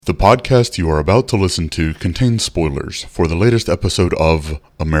The podcast you are about to listen to contains spoilers for the latest episode of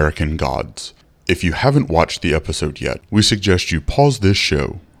American Gods. If you haven't watched the episode yet, we suggest you pause this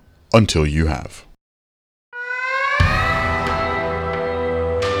show until you have.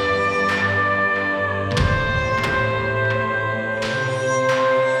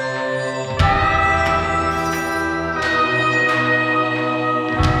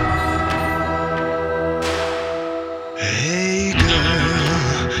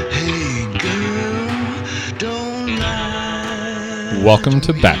 Welcome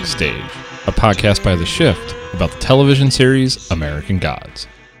to Backstage, a podcast by The Shift about the television series American Gods.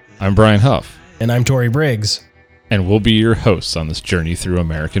 I'm Brian Huff. And I'm Tori Briggs. And we'll be your hosts on this journey through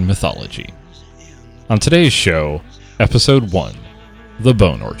American mythology. On today's show, Episode 1, The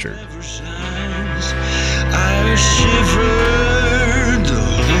Bone Orchard.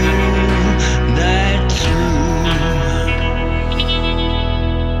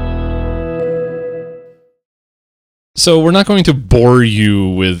 So we're not going to bore you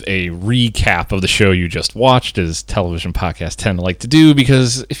with a recap of the show you just watched, as television podcasts tend to like to do,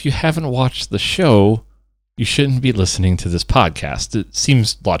 because if you haven't watched the show, you shouldn't be listening to this podcast. It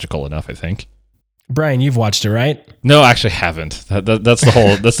seems logical enough, I think. Brian, you've watched it, right? No, I actually haven't. That's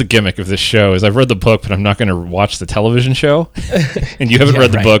the gimmick of this show, is I've read the book, but I'm not going to watch the television show. And you haven't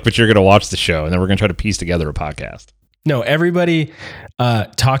read the book, but you're going to watch the show, and then we're going to try to piece together a podcast. No, everybody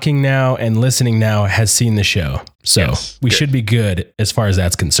talking now and listening now has seen the show. So yes, we should be good as far as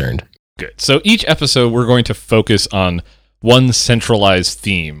that's concerned. Good. So each episode, we're going to focus on one centralized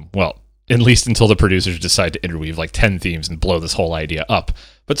theme. Well, at least until the producers decide to interweave like 10 themes and blow this whole idea up.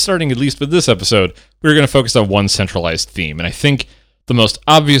 But starting at least with this episode, we're going to focus on one centralized theme. And I think the most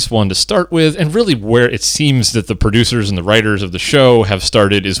obvious one to start with, and really where it seems that the producers and the writers of the show have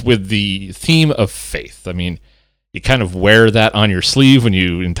started, is with the theme of faith. I mean, you kind of wear that on your sleeve when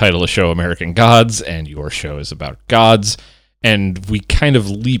you entitle a show American Gods, and your show is about gods. And we kind of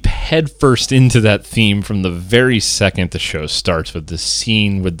leap headfirst into that theme from the very second the show starts, with this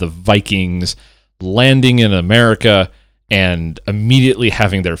scene with the Vikings landing in America and immediately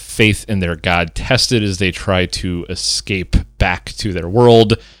having their faith in their god tested as they try to escape back to their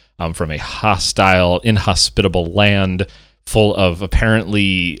world from a hostile, inhospitable land full of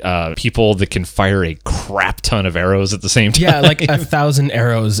apparently people that can fire a crap ton of arrows at the same time. Yeah, like 1,000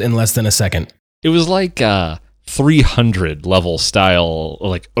 arrows in less than a second. It was like 300 level style,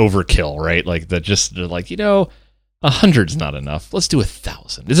 like overkill, right? Like that, just like, 100's not enough. Let's do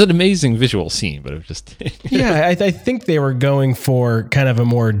 1,000. It's an amazing visual scene, but it was just yeah. I think they were going for kind of a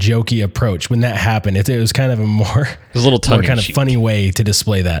more jokey approach when that happened. It was kind of a more, a little tongue kind of funny way to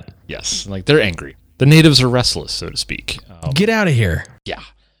display that. Yes, like they're angry. The natives are restless, so to speak. Get out of here. Yeah.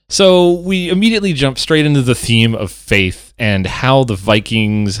 So we immediately jump straight into the theme of faith and how the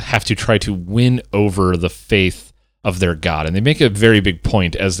Vikings have to try to win over the faith of their god. And they make a very big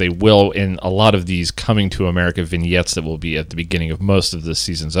point, as they will in a lot of these Coming to America vignettes that will be at the beginning of most of this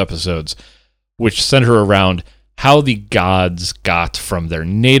season's episodes, which center around how the gods got from their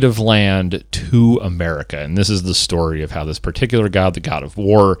native land to America. And this is the story of how this particular god, the god of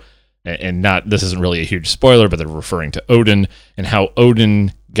war, and this isn't really a huge spoiler, but they're referring to Odin, and how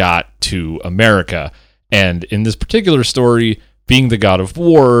Odin got to America. And in this particular story, being the god of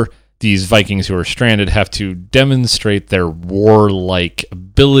war, these Vikings who are stranded have to demonstrate their warlike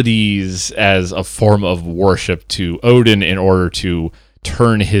abilities as a form of worship to Odin in order to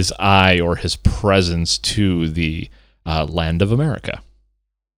turn his eye or his presence to the land of America.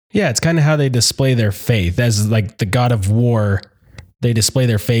 Yeah, it's kind of how they display their faith as like the god of war. They display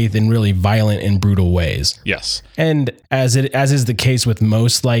their faith in really violent and brutal ways. Yes. And as is the case with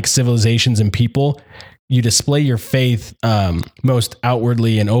most like civilizations and people, you display your faith most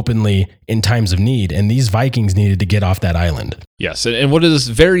outwardly and openly in times of need. And these Vikings needed to get off that island. Yes. And what is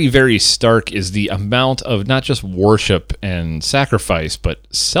very, very stark is the amount of not just worship and sacrifice, but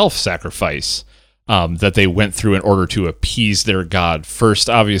self-sacrifice that they went through in order to appease their god. First,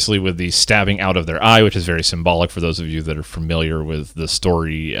 obviously, with the stabbing out of their eye, which is very symbolic for those of you that are familiar with the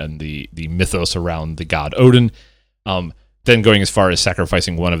story and the mythos around the god Odin. Then going as far as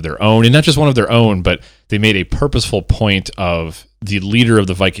sacrificing one of their own, and not just one of their own, but they made a purposeful point of the leader of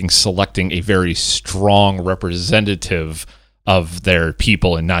the Vikings selecting a very strong representative of their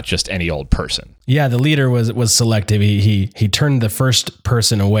people and not just any old person. Yeah, the leader was selective. He turned the first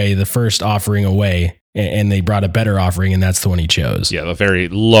person away, the first offering away, and they brought a better offering, and that's the one he chose. Yeah, a very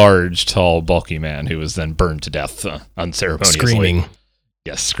large, tall, bulky man who was then burned to death unceremoniously. Screaming.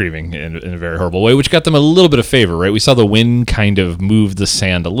 Yes, screaming in a very horrible way, which got them a little bit of favor, right? We saw the wind kind of move the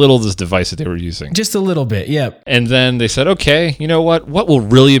sand a little, this device that they were using. Just a little bit, yep. And then they said, okay, you know what? What will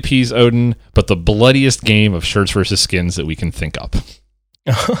really appease Odin but the bloodiest game of shirts versus skins that we can think up?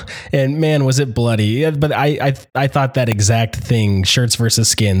 And man, was it bloody. Yeah, but I thought that exact thing, shirts versus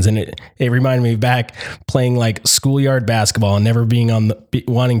skins, and it reminded me back playing like schoolyard basketball and never being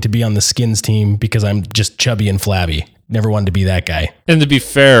wanting to be on the skins team because I'm just chubby and flabby. Never wanted to be that guy. And to be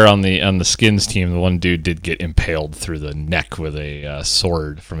fair, on the skins team, the one dude did get impaled through the neck with a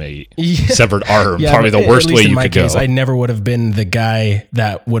sword from a severed arm. Yeah, probably the worst way you could go. I never would have been the guy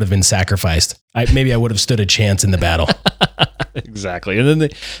that would have been sacrificed. Maybe I would have stood a chance in the battle. Exactly. And then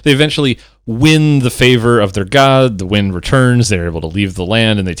they eventually win the favor of their god. The wind returns. They're able to leave the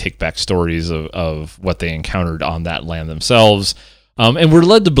land, and they take back stories of what they encountered on that land themselves. And we're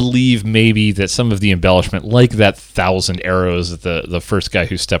led to believe maybe that some of the embellishment, like that 1,000 arrows that the first guy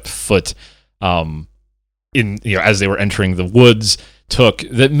who stepped foot as they were entering the woods took,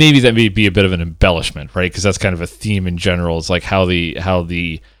 that may be a bit of an embellishment, right? Because that's kind of a theme in general. It's like how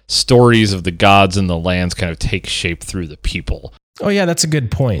the stories of the gods and the lands kind of take shape through the people. Oh yeah, that's a good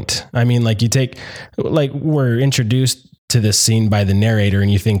point. I mean, we're introduced to this scene by the narrator, and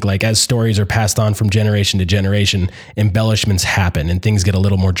you think like as stories are passed on from generation to generation, embellishments happen and things get a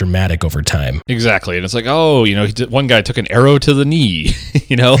little more dramatic over time. Exactly. And it's like, oh, one guy took an arrow to the knee,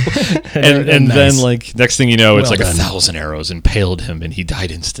 and nice. Then like next thing you know, it's Well like done. 1,000 arrows impaled him and he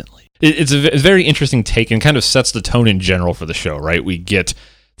died instantly. It's a very interesting take and kind of sets the tone in general for the show, right? We get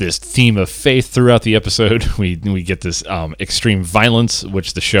this theme of faith throughout the episode. We get this extreme violence,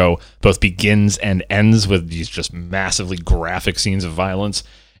 which the show both begins and ends with these just massively graphic scenes of violence.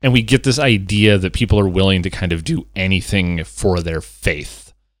 And we get this idea that people are willing to kind of do anything for their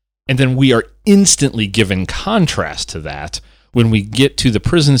faith. And then we are instantly given contrast to that when we get to the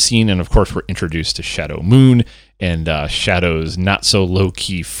prison scene. And of course, we're introduced to Shadow Moon and Shadow's not so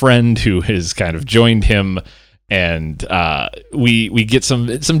low-key friend who has kind of joined him. And we get some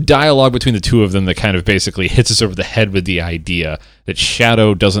dialogue between the two of them that kind of basically hits us over the head with the idea that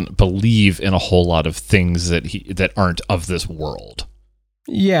Shadow doesn't believe in a whole lot of things that aren't of this world.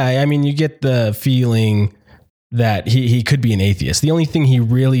 Yeah, I mean, you get the feeling that he could be an atheist. The only thing he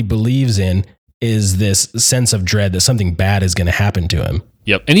really believes in is this sense of dread that something bad is going to happen to him.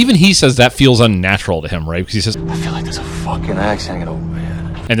 Yep, and even he says that feels unnatural to him, right? Because he says, I feel like there's a fucking axe hanging over my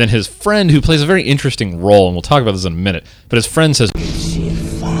head. and then his friend, who plays a very interesting role, and we'll talk about this in a minute, but his friend says, See it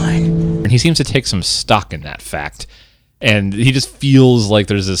fine. and he seems to take some stock in that fact. And he just feels like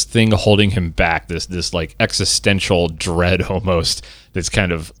there's this thing holding him back, this like existential dread almost that's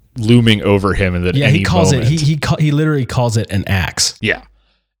kind of looming over him. And that Yeah, he calls it. He literally calls it an axe. Yeah,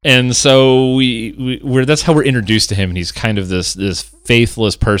 and so we're that's how we're introduced to him, and he's kind of this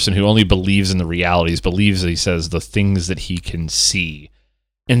faithless person who only believes in the realities, believes, he says, the things that he can see.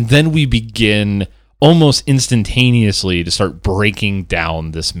 And then we begin almost instantaneously to start breaking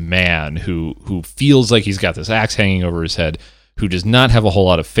down this man who feels like he's got this axe hanging over his head, who does not have a whole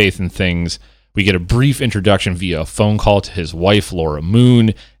lot of faith in things. We get a brief introduction via a phone call to his wife, Laura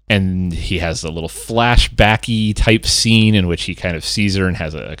Moon, and he has a little flashbacky type scene in which he kind of sees her and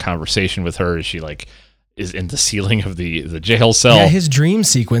has a conversation with her as she like is in the ceiling of the jail cell. Yeah, his dream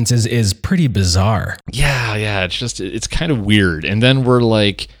sequence is pretty bizarre. Yeah, it's kind of weird. And then we're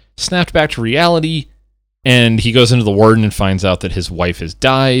like snapped back to reality, and he goes into the warden and finds out that his wife has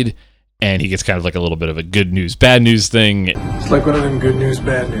died, and he gets kind of like a little bit of a good news, bad news thing. It's like one of them good news,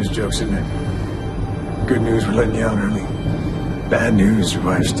 bad news jokes, isn't it? Good news, we're letting you out early. Bad news, your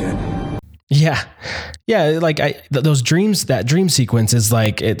wife's dead. Yeah, like those dreams, that dream sequence is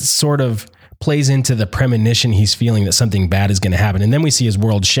like, it sort of plays into the premonition he's feeling that something bad is going to happen. And then we see his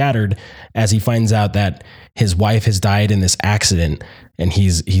world shattered as he finds out that his wife has died in this accident and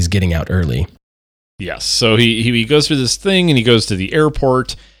he's getting out early. Yes. So he goes through this thing and he goes to the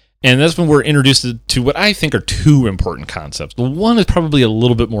airport, and that's when we're introduced to what I think are two important concepts. The one is probably a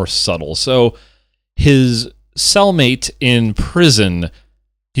little bit more subtle. So his cellmate in prison,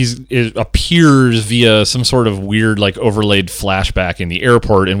 it appears via some sort of weird, like, overlaid flashback in the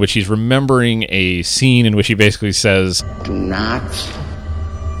airport in which he's remembering a scene in which he basically says, Do not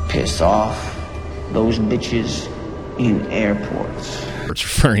piss off those bitches in airports. it's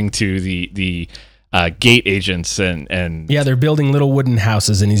referring to the gate agents and Yeah, they're building little wooden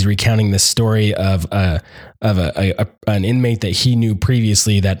houses, and he's recounting this story of an inmate that he knew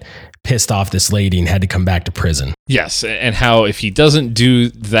previously that pissed off this lady and had to come back to prison. yes, and how if he doesn't do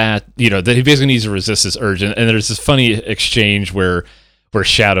that, that he basically needs to resist this urge. And there's this funny exchange where where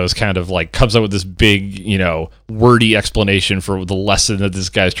Shadow's kind of like comes up with this big, you know, wordy explanation for the lesson that this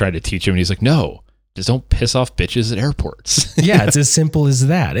guy's trying to teach him. And he's like, no, just don't piss off bitches at airports. Yeah, it's as simple as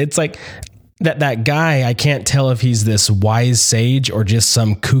that. It's like that guy, I can't tell if he's this wise sage or just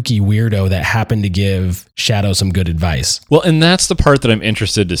some kooky weirdo that happened to give Shadow some good advice. Well, and that's the part that I'm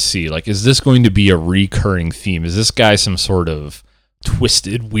interested to see. Like, is this going to be a recurring theme? Is this guy some sort of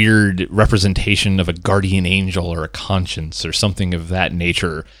twisted, weird representation of a guardian angel or a conscience or something of that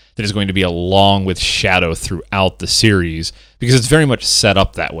nature that is going to be along with Shadow throughout the series? Because it's very much set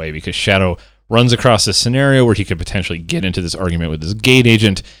up that way, because Shadow runs across this scenario where he could potentially get into this argument with this gate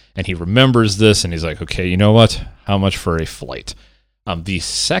agent, and he remembers this, and he's like, okay, you know what? How much for a flight? The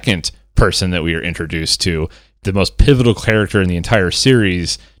second person that we are introduced to, the most pivotal character in the entire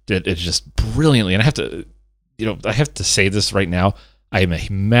series, that is just brilliantly, and I have to say this right now, I am a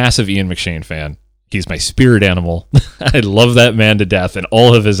massive Ian McShane fan. He's my spirit animal. I love that man to death and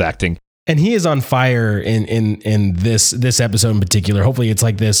all of his acting. And he is on fire in this episode in particular. Hopefully it's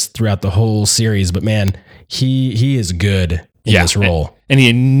like this throughout the whole series, but man, he is good in this role. And he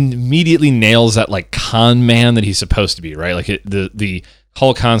immediately nails that like con man that he's supposed to be, right? Like the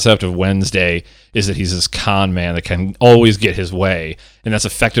whole concept of Wednesday is that he's this con man that can always get his way. And that's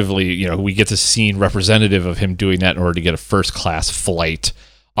effectively, you know, we get to scene representative of him doing that in order to get a first class flight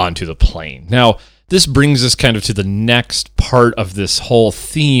onto the plane. Now, this brings us kind of to the next part of this whole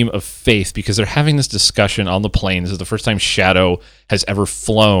theme of faith, because they're having this discussion on the plane. This is the first time Shadow has ever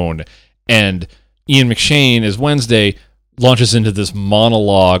flown. And Ian McShane, as Wednesday, launches into this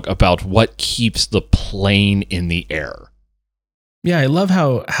monologue about what keeps the plane in the air. Yeah, I love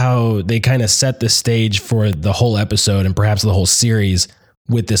how they kind of set the stage for the whole episode and perhaps the whole series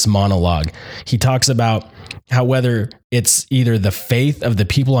with this monologue. He talks about how whether it's either the faith of the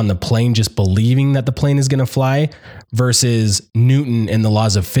people on the plane just believing that the plane is going to fly versus Newton and the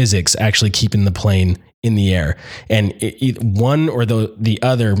laws of physics actually keeping the plane in the air. And one or the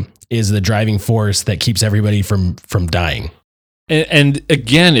other is the driving force that keeps everybody from dying. And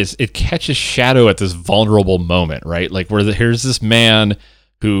again, it catches Shadow at this vulnerable moment, right? Like where here's this man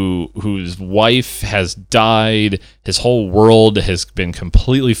whose wife has died. His whole world has been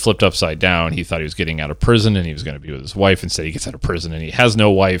completely flipped upside down. He thought he was getting out of prison and he was going to be with his wife. Instead, he gets out of prison and he has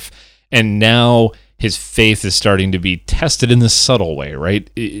no wife. And now his faith is starting to be tested in this subtle way, right?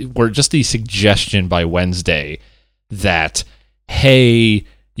 Where just the suggestion by Wednesday that, hey,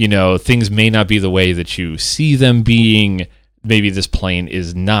 you know, things may not be the way that you see them being. Maybe this plane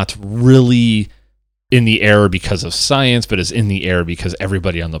is not really in the air because of science, but is in the air because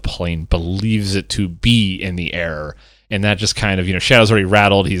everybody on the plane believes it to be in the air. And that just kind of, you know, Shadow's already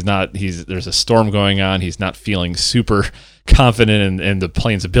rattled. There's a storm going on. He's not feeling super confident in the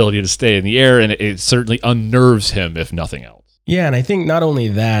plane's ability to stay in the air. And it certainly unnerves him, if nothing else. Yeah. And I think not only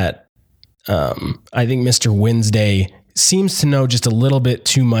that, I think Mr. Wednesday seems to know just a little bit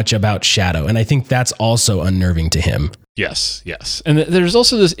too much about Shadow. And I think that's also unnerving to him. Yes. And there's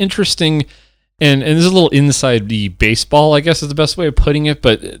also this interesting, and this is a little inside the baseball, I guess is the best way of putting it.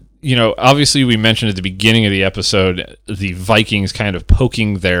 But, you know, obviously we mentioned at the beginning of the episode, the Vikings kind of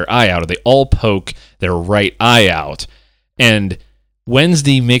poking their eye out, or they all poke their right eye out. And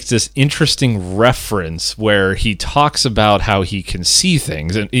Wednesday makes this interesting reference where he talks about how he can see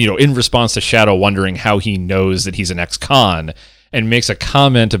things, and, you know, in response to Shadow wondering how he knows that he's an ex-con, and makes a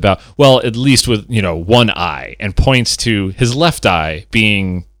comment about, well, at least with, you know, one eye, and points to his left eye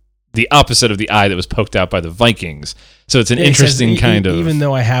being the opposite of the eye that was poked out by the Vikings. So it's an interesting kind of... Even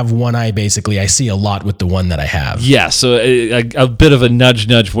though I have one eye, basically, I see a lot with the one that I have. Yeah, so a bit of a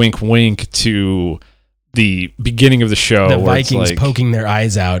nudge, wink, wink to the beginning of the show. The Vikings poking their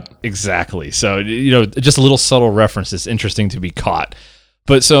eyes out. Exactly. So, you know, just a little subtle reference. It's interesting to be caught.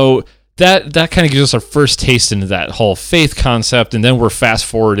 But so... That kind of gives us our first taste into that whole faith concept, and then we're fast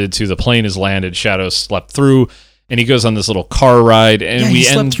forwarded to the plane has landed, Shadow slept through, and he goes on this little car ride, and he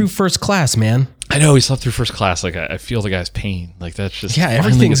slept through first class, man. I know, he slept through first class. Like, I feel the guy's pain. Like, that's just... Yeah,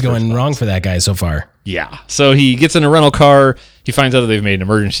 everything's going wrong for that guy so far. Yeah. So he gets in a rental car. He finds out that they've made an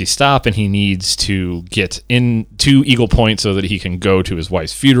emergency stop, and he needs to get into Eagle Point so that he can go to his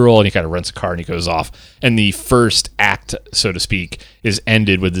wife's funeral, and he kind of rents a car, and he goes off. And the first act, so to speak, is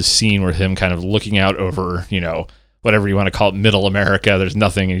ended with this scene where him kind of looking out over, you know, whatever you want to call it, middle America. There's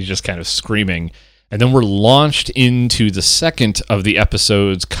nothing, and he's just kind of screaming. And then we're launched into the second of the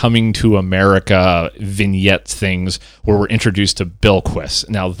episode's Coming to America vignette things, where we're introduced to Bilquis.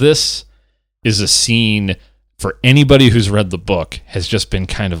 Now, this is a scene for anybody who's read the book has just been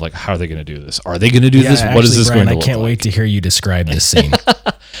kind of like, how are they going to do this? Are they going to do this? What is this Brian, going to look I can't like? wait to hear you describe this scene.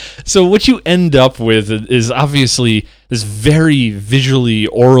 So what you end up with is obviously this very visually,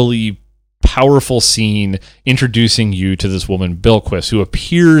 orally powerful scene introducing you to this woman, Bilquis, who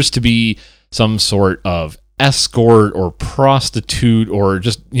appears to be some sort of escort or prostitute or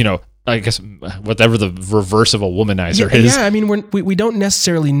just, I guess whatever the reverse of a womanizer is. Yeah, I mean, we don't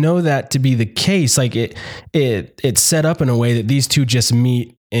necessarily know that to be the case. Like it's set up in a way that these two just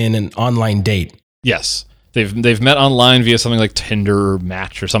meet in an online date. Yes. They've met online via something like Tinder or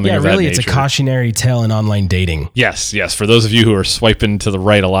Match or something of that nature. Yeah, really, it's a cautionary tale in online dating. Yes. For those of you who are swiping to the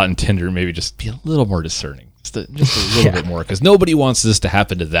right a lot in Tinder, maybe just be a little more discerning. Just a little bit more, because nobody wants this to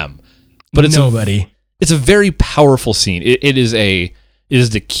happen to them. But it's a very powerful scene. It is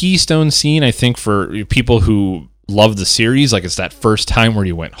the keystone scene, I think, for people who love the series. Like, it's that first time where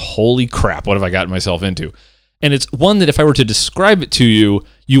you went, holy crap, what have I gotten myself into? And it's one that if I were to describe it to you,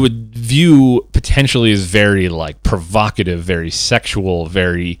 you would view potentially as very like provocative, very sexual,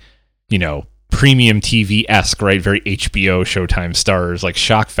 very, premium TV-esque, right? Very HBO, Showtime stars, like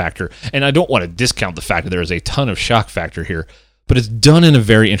shock factor. And I don't want to discount the fact that there is a ton of shock factor here, but it's done in a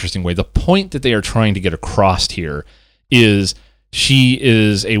very interesting way. The point that they are trying to get across here is she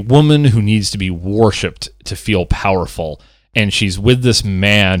is a woman who needs to be worshipped to feel powerful. And she's with this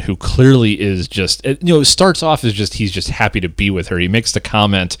man who clearly is just, starts off as just, he's just happy to be with her. He makes the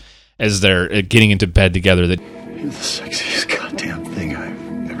comment as they're getting into bed together that You're the sexiest goddamn thing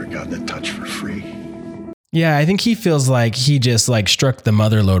I've ever gotten to touch for free. Yeah, I think he feels like he just like struck the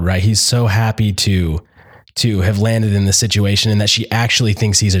mother lode, right? He's so happy to have landed in this situation and that she actually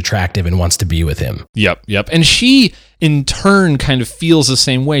thinks he's attractive and wants to be with him. Yep. And she, in turn, kind of feels the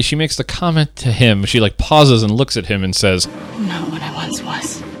same way. She makes the comment to him. She like pauses and looks at him and says, I'm not what I once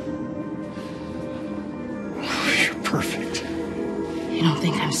was. You're perfect. You don't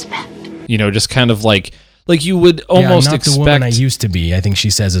think I'm spent? Just kind of like you would almost not expect. the woman I used to be, I think she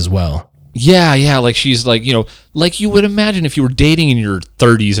says as well. Yeah, like she's like, like you would imagine if you were dating in your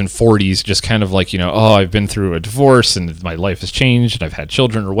 30s and 40s, just kind of like, oh, I've been through a divorce and my life has changed and I've had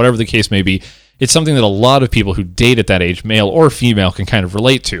children or whatever the case may be. It's something that a lot of people who date at that age, male or female, can kind of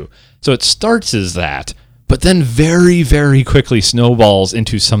relate to. So it starts as that, but then very, very quickly snowballs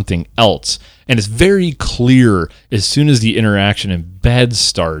into something else. And it's very clear as soon as the interaction in bed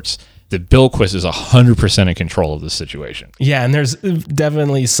starts that Bilquis is 100% in control of this situation. Yeah, and there's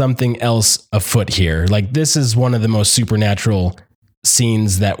definitely something else afoot here. Like, this is one of the most supernatural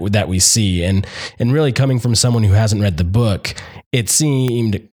scenes that we see, and really coming from someone who hasn't read the book, it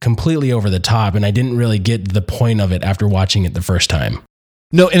seemed completely over the top, and I didn't really get the point of it after watching it the first time.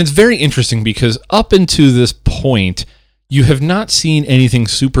 No, and it's very interesting because up until this point, you have not seen anything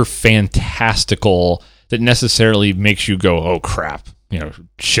super fantastical that necessarily makes you go, oh crap,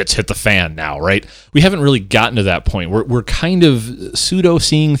 shit's hit the fan now, right? We haven't really gotten to that point. We're kind of pseudo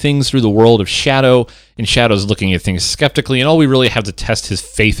seeing things through the world of Shadow, and Shadow's looking at things skeptically, and all we really have to test his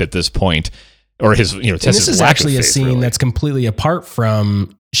faith at this point, or his, test his lack of faith. This is actually a scene really. That's completely apart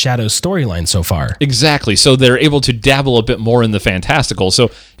from Shadow's storyline so far. Exactly. So they're able to dabble a bit more in the fantastical.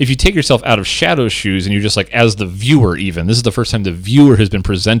 So if you take yourself out of Shadow's shoes and you're just like, as the viewer even, this is the first time the viewer has been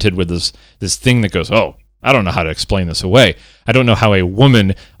presented with this thing that goes, oh, I don't know how to explain this away. I don't know how a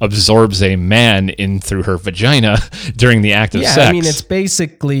woman absorbs a man in through her vagina during the act of sex. I mean, it's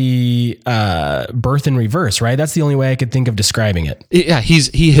basically birth in reverse, right? That's the only way I could think of describing it. Yeah,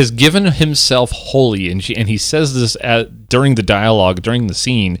 he has given himself wholly, and he says this during the dialogue, during the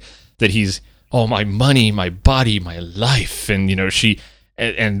scene, that he's, oh, my money, my body, my life, and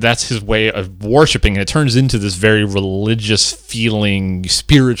and that's his way of worshiping, and it turns into this very religious feeling,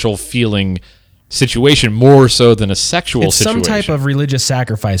 spiritual feeling situation, more so than a sexual situation. It's some type of religious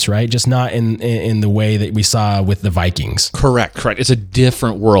sacrifice, right? Just not in the way that we saw with the Vikings. Correct. It's a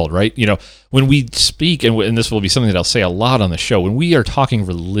different world, right? When we speak, and this will be something that I'll say a lot on the show, when we are talking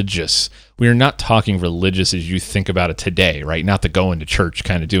religious, we are not talking religious as you think about it today, right? Not the going to church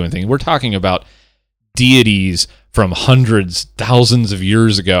kind of doing thing. We're talking about deities from hundreds, thousands of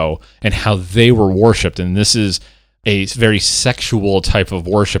years ago and how they were worshipped. And this is a very sexual type of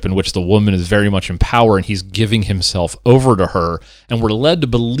worship in which the woman is very much in power and he's giving himself over to her. And we're led to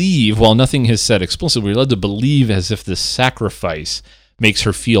believe, while nothing is said explicitly, we're led to believe as if this sacrifice makes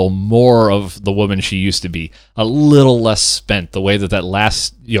her feel more of the woman she used to be, a little less spent, the way that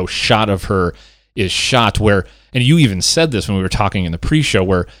last shot of her is shot where, and you even said this when we were talking in the pre-show,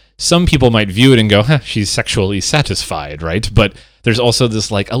 where some people might view it and go, she's sexually satisfied, right? But there's also this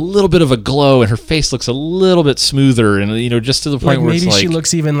like a little bit of a glow and her face looks a little bit smoother and just to the point where maybe it's like, she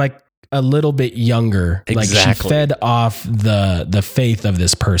looks even like a little bit younger. Like she Exactly. fed off the faith of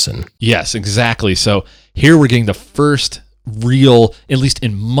this person. Yes, exactly. So here we're getting the first real, at least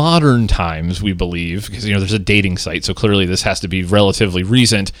in modern times, we believe, because there's a dating site, so clearly this has to be relatively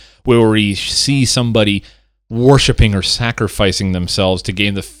recent, where we see somebody worshiping or sacrificing themselves to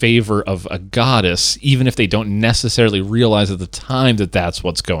gain the favor of a goddess, even if they don't necessarily realize at the time that that's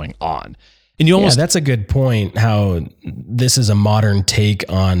what's going on. And you almost that's a good point, how this is a modern take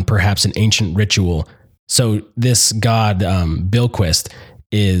on perhaps an ancient ritual. So this god, Bilquist,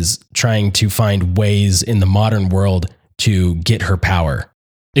 is trying to find ways in the modern world to get her power.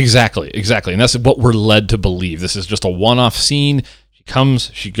 Exactly. And that's what we're led to believe. This is just a one-off scene. She comes,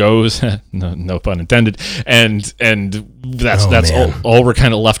 she goes, no pun intended, and that's all we're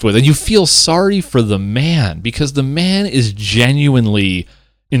kind of left with. And you feel sorry for the man, because the man is genuinely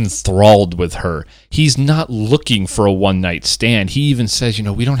enthralled with her. He's not looking for a one-night stand. He even says,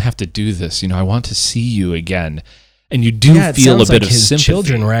 we don't have to do this. I want to see you again. And you do feel a bit of his sympathy.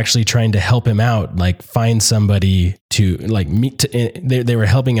 Children were actually trying to help him out, like find somebody to like meet. They were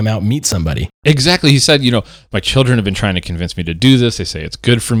helping him out meet somebody. Exactly. He said, my children have been trying to convince me to do this. They say it's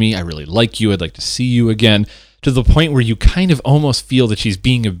good for me. I really like you. I'd like to see you again. To the point where you kind of almost feel that she's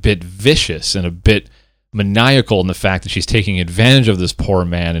being a bit vicious and a bit maniacal in the fact that she's taking advantage of this poor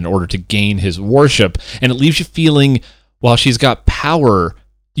man in order to gain his worship. And it leaves you feeling, while she's got power,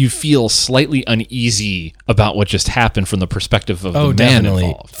 you feel slightly uneasy about what just happened from the perspective of the man definitely.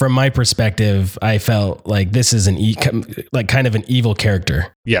 involved. From my perspective, I felt like this is kind of an evil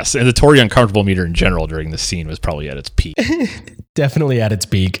character. Yes, and the Tori uncomfortable meter in general during this scene was probably at its peak. Definitely at its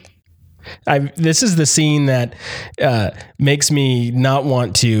peak. This is the scene that makes me not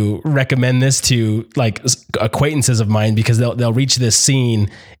want to recommend this to like acquaintances of mine, because they'll reach this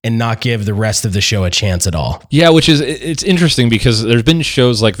scene and not give the rest of the show a chance at all. Yeah, it's interesting because there's been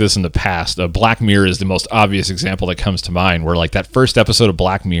shows like this in the past. Black Mirror is the most obvious example that comes to mind, where like that first episode of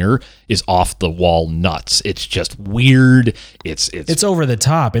Black Mirror is off the wall nuts. It's just weird. It's over the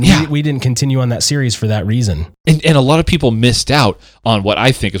top, and we didn't continue on that series for that reason. And a lot of people missed out on what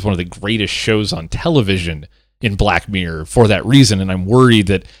I think is one of the greatest shows on television in Black Mirror for that reason. And I'm worried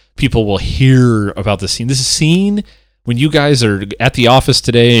that people will hear about this scene. This is a scene when you guys are at the office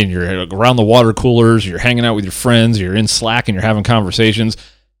today and you're around the water coolers, you're hanging out with your friends, you're in Slack and you're having conversations.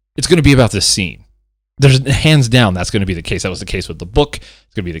 It's going to be about this scene. There's hands down that's going to be the case. That was the case with the book.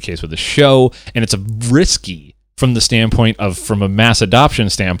 It's going to be the case with the show. And it's a risky from the standpoint of, from a mass adoption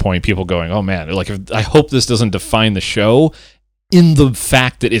standpoint, people going, oh man, like I hope this doesn't define the show, in the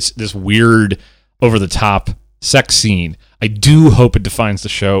fact that it's this weird, over the top sex scene. I do hope it defines the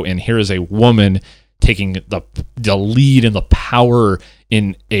show, and here is a woman taking the lead and the power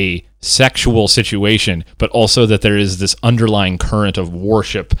in a sexual situation, but also that there is this underlying current of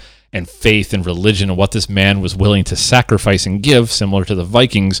worship and faith and religion, and what this man was willing to sacrifice and give, similar to the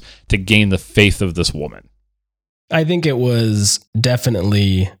Vikings, to gain the faith of this woman. I think it was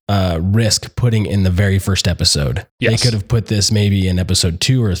definitely a risk putting in the very first episode. Yes. They could have put this maybe in episode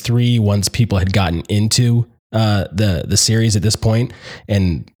 2 or 3 once people had gotten into the series at this point,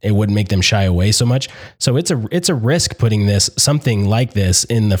 and it wouldn't make them shy away so much. So it's a risk putting something like this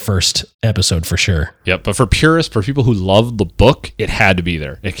in the first episode for sure. Yep, but for purists, for people who love the book, it had to be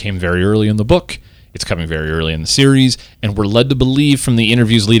there. It came very early in the book. It's coming very early in the series, and we're led to believe from the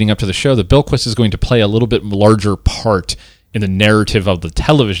interviews leading up to the show that Bilquist is going to play a little bit larger part in the narrative of the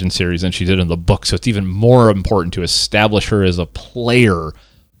television series than she did in the book. So it's even more important to establish her as a player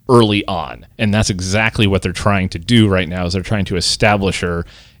early on, and that's exactly what they're trying to do right now. Is they're trying to establish her.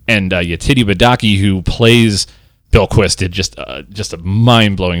 And Yetide Badaki, who plays Bilquist, did just a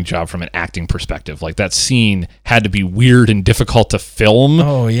mind-blowing job from an acting perspective. Like, that scene had to be weird and difficult to film.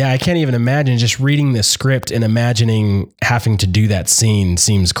 Oh yeah, I can't even imagine just reading the script and imagining having to do that scene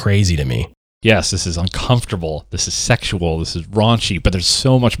seems crazy to me. Yes, this is uncomfortable. This is sexual. This is raunchy, but there's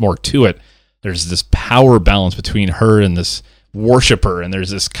so much more to it. There's this power balance between her and this worshiper, and there's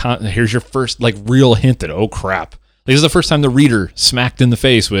this here's your first like real hint that, oh crap, this is the first time the reader smacked in the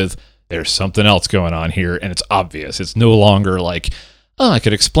face with, there's something else going on here, and it's obvious. It's no longer like, oh, I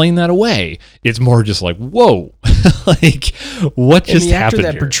could explain that away. It's more just like, whoa, like what just happened here? And the actor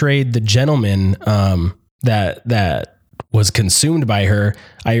that portrayed the gentleman that was consumed by her,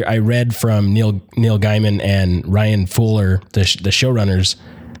 I read from Neil Gaiman and Ryan Fuller, the showrunners,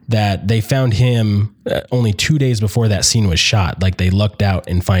 that they found him only 2 days before that scene was shot. Like, they lucked out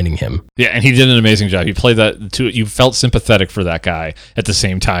in finding him. Yeah, and he did an amazing job. He played that too. You felt sympathetic for that guy at the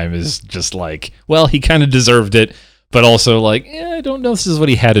same time as just like, well, he kind of deserved it, but also like, I don't know if this is what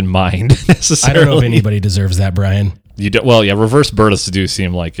he had in mind necessarily. I don't know if anybody deserves that, Brian. Reverse births do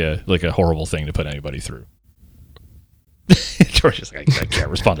seem like a horrible thing to put anybody through. George is like, I can't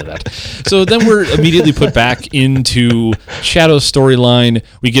respond to that. So then we're immediately put back into Shadow's storyline.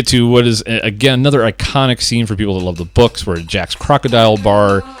 We get to what is, again, another iconic scene for people that love the books, where Jack's crocodile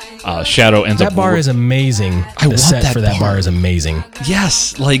bar, Shadow ends up... That bar is amazing. The set for that bar is amazing.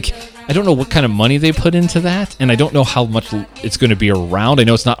 Yes, like... I don't know what kind of money they put into that, and I don't know how much it's going to be around. I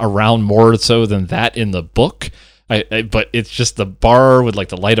know it's not around more so than that in the book, but it's just the bar with like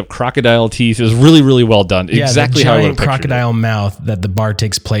the light up crocodile teeth. It was really, really well done. Yeah, exactly the how I would giant have pictured crocodile mouth that the bar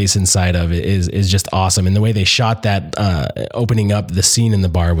takes place inside of it is just awesome, and the way they shot that opening up the scene in the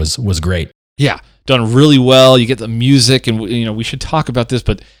bar was great. Yeah, done really well. You get the music, and we should talk about this,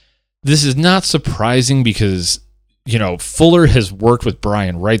 but this is not surprising because Fuller has worked with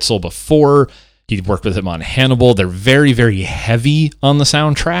Brian Reitzel before. He worked with him on Hannibal. They're very, very heavy on the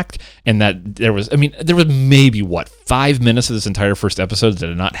soundtrack, and that there was maybe 5 minutes of this entire first episode that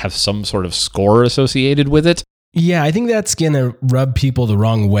did not have some sort of score associated with it. Yeah, I think that's gonna rub people the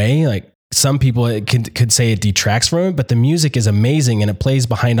wrong way. Like, some people could say it detracts from it, but the music is amazing and it plays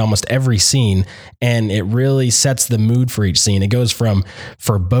behind almost every scene, and it really sets the mood for each scene. It goes from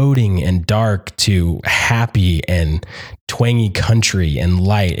foreboding and dark to happy and twangy country and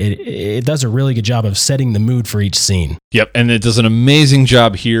light. It does a really good job of setting the mood for each scene. Yep, and it does an amazing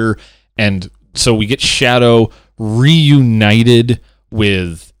job here. And so we get Shadow reunited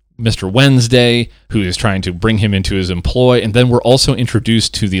with Mr. Wednesday, who is trying to bring him into his employ. And then we're also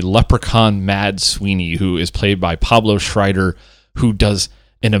introduced to the leprechaun Mad Sweeney, who is played by Pablo Schreiber, who does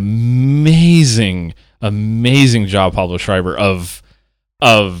an amazing job, Pablo Schreiber, of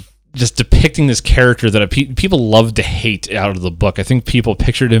just depicting this character that people love to hate out of the book. I think people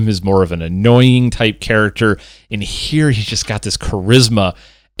pictured him as more of an annoying type character. And here he's just got this charisma.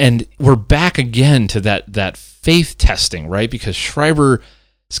 And we're back again to that faith testing, right? Because Schreiber's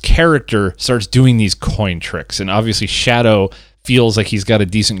character starts doing these coin tricks, and obviously Shadow feels like he's got a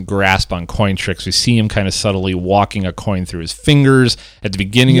decent grasp on coin tricks. We see him kind of subtly walking a coin through his fingers at the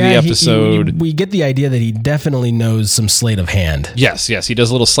beginning of the episode. We get the idea that he definitely knows some sleight of hand. Yes. He does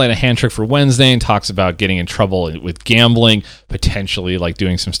a little sleight of hand trick for Wednesday and talks about getting in trouble with gambling, potentially like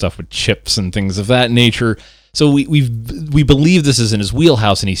doing some stuff with chips and things of that nature. So we believe this is in his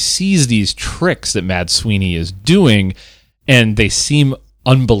wheelhouse, and he sees these tricks that Mad Sweeney is doing, and they seem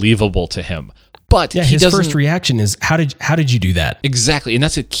unbelievable to him. But his first reaction is, how did you do that? Exactly. And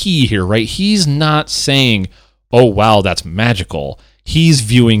that's a key here, right? He's not saying, oh, wow, that's magical. He's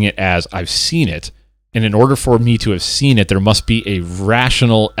viewing it as, I've seen it. And in order for me to have seen it, there must be a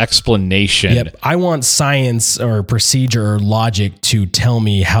rational explanation. Yep. I want science or procedure or logic to tell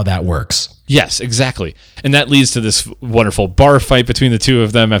me how that works. Yes, exactly. And that leads to this wonderful bar fight between the two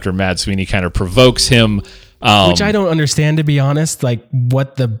of them after Mad Sweeney kind of provokes him. Which I don't understand, to be honest, like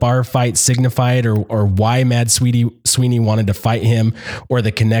what the bar fight signified or why Mad Sweeney wanted to fight him, or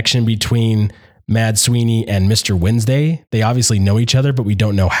the connection between Mad Sweeney and Mr. Wednesday. They obviously know each other, but we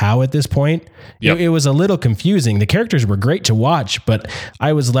don't know how at this point. Yep. It was a little confusing. The characters were great to watch, but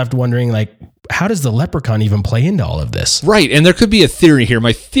I was left wondering, like, how does the leprechaun even play into all of this? Right, and there could be a theory here.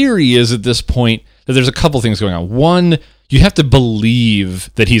 My theory is at this point that there's a couple things going on. One, you have to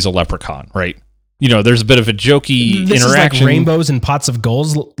believe that he's a leprechaun, right? There's a bit of a jokey this interaction. Is like rainbows and pots of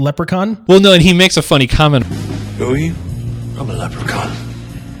golds leprechaun? Well, no, and he makes a funny comment. Who are you? I'm a leprechaun.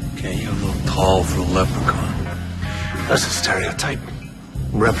 Okay, you're a little tall for a leprechaun. That's a stereotype.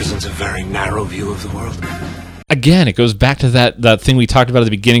 Represents a very narrow view of the world. Again, it goes back to that thing we talked about at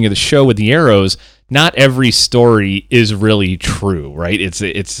the beginning of the show with the arrows. Not every story is really true, right? It's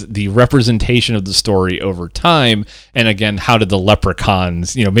the representation of the story over time. And again, how did the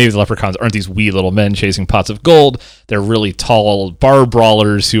leprechauns, maybe the leprechauns aren't these wee little men chasing pots of gold. They're really tall bar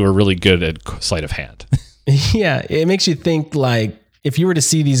brawlers who are really good at sleight of hand. Yeah, it makes you think, like, if you were to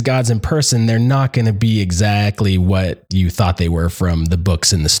see these gods in person, they're not going to be exactly what you thought they were from the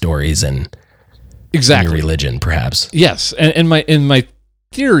books and the stories and your religion, perhaps. Yes, and my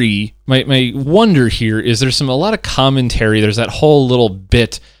theory, my wonder here is there's a lot of commentary. There's that whole little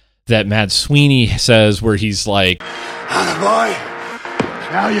bit that Mad Sweeney says where he's like, boy,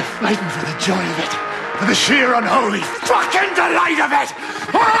 now you're fighting for the joy of it, for the sheer unholy fucking delight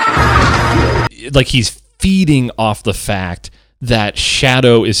of it. Like he's feeding off the fact that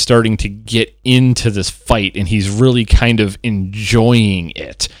Shadow is starting to get into this fight, and he's really kind of enjoying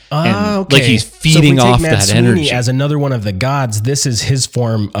it. Okay. Like he's feeding off Mad that Sweeney energy. As another one of the gods, this is his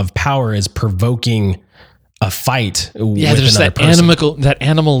form of power, is provoking a fight with there's another person. that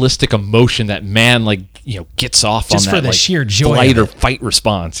animalistic emotion that man gets off just on that for the sheer joy flight of or it. fight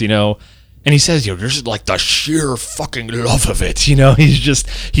response. And he says, there's like the sheer fucking love of it.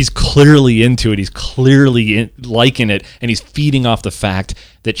 He's clearly into it. He's clearly liking it. And he's feeding off the fact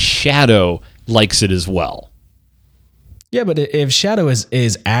that Shadow likes it as well. Yeah, but if Shadow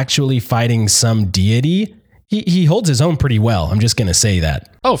is actually fighting some deity, he holds his own pretty well. I'm just going to say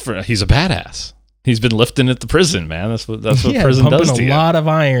that. Oh, he's a badass. He's been lifting at the prison, man. That's what prison does to you. Pumping a lot of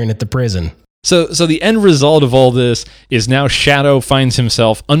iron at the prison. So the end result of all this is now Shadow finds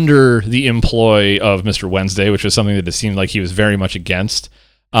himself under the employ of Mr. Wednesday, which was something that it seemed like he was very much against.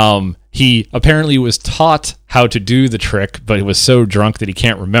 He apparently was taught how to do the trick, but he was so drunk that he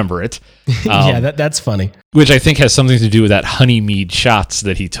can't remember it. Yeah, that's funny. Which I think has something to do with that honey mead shots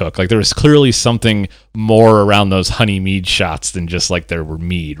that he took. Like there was clearly something more around those honey mead shots than just like there were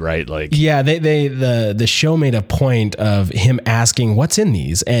mead, right? Like yeah, the show made a point of him asking what's in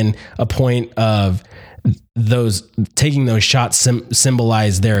these, and a point of those taking those shots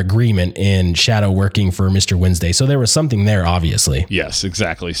symbolize their agreement in Shadow working for Mr. Wednesday. So there was something there, obviously. Yes,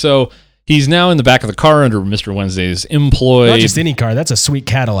 exactly. So he's now in the back of the car under Mr. Wednesday's employ. Not just any car. That's a sweet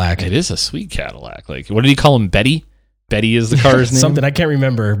Cadillac. It is a sweet Cadillac. Like, what did he call him? Betty? Betty is the car's name? Something I can't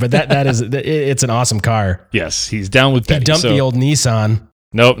remember, but that is, it's an awesome car. Yes, he's down with Betty. He dumped the old Nissan.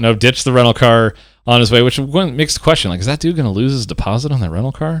 Nope, ditched the rental car on his way, which makes the question, like, is that dude going to lose his deposit on that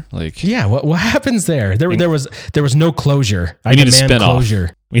rental car? Like, yeah, what happens there? There was no closure. We need a spin-off.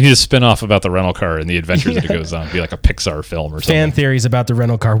 We need a spin-off about the rental car and the adventures that it goes on. Be like a Pixar film or something. Fan theories about the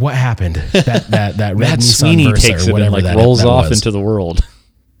rental car. What happened? That red Mad Nissan Sweeney Versa takes it and like rolls off into the world.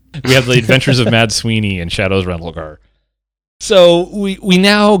 We have the adventures of Mad Sweeney and Shadow's rental car. So we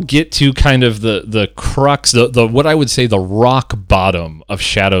now get to kind of the crux, the what I would say the rock bottom of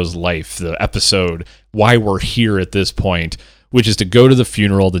Shadow's life, the episode, why we're here at this point, which is to go to the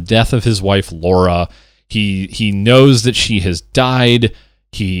funeral, the death of his wife Laura. He knows that she has died.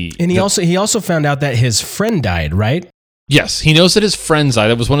 He also found out that his friend died, right? Yes, he knows that his friend died.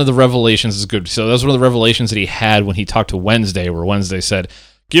 That was one of the revelations. Is good. So that was one of the revelations that he had when he talked to Wednesday, where Wednesday said,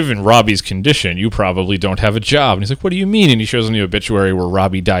 given Robbie's condition, you probably don't have a job. And he's like, what do you mean? And he shows him the obituary where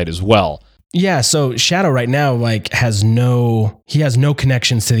Robbie died as well. Yeah, so Shadow right now has no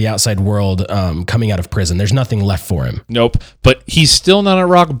connections to the outside world coming out of prison. There's nothing left for him. Nope. But he's still not at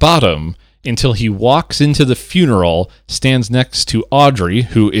rock bottom until he walks into the funeral, stands next to Audrey,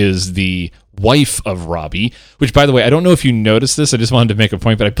 who is the wife of Robbie, which, by the way, I don't know if you noticed this. I just wanted to make a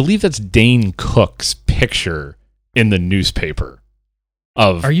point, but I believe that's Dane Cook's picture in the newspaper.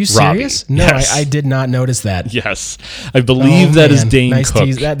 Are you serious? Robbie. No, yes. I did not notice that. Yes, I believe that is Dane nice Cook.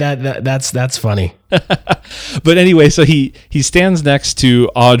 Tease. That's funny. But anyway, so he stands next to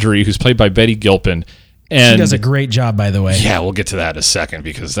Audrey, who's played by Betty Gilpin, and she does a great job, by the way. Yeah, we'll get to that in a second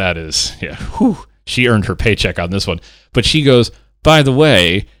because that is she earned her paycheck on this one. But she goes, by the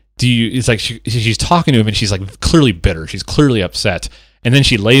way, it's like she's talking to him and she's like clearly bitter. She's clearly upset, and then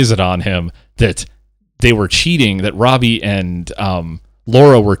she lays it on him that they were cheating, that Robbie and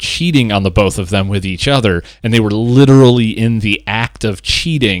Laura were cheating on the both of them with each other, and they were literally in the act of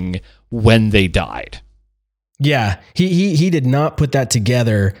cheating when they died. Yeah, he did not put that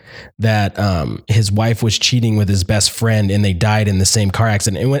together that his wife was cheating with his best friend and they died in the same car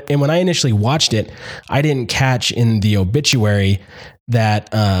accident. And when I initially watched it, I didn't catch in the obituary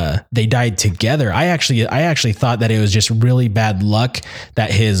that they died together. I actually thought that it was just really bad luck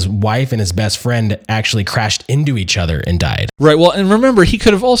that his wife and his best friend actually crashed into each other and died. Right. Well, and remember, he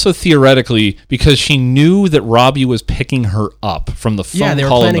could have also theoretically, because she knew that Robbie was picking her up from the phone call. Yeah, they were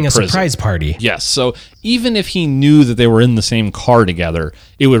planning a surprise party. Yes. So even if he knew that they were in the same car together,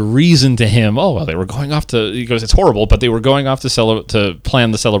 it would reason to him, oh, well, they were going off to, he goes, it's horrible, but they were going off to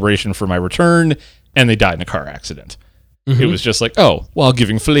plan the celebration for my return, and they died in a car accident. Mm-hmm. It was just like, oh, while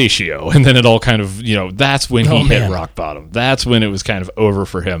giving fellatio. And then it all kind of, that's when he hit rock bottom. That's when it was kind of over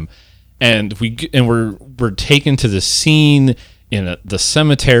for him. And we're taken to the scene in the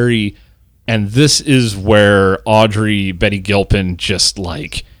cemetery. And this is where Betty Gilpin just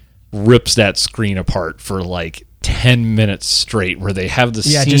like rips that screen apart for like 10 minutes straight, where they have the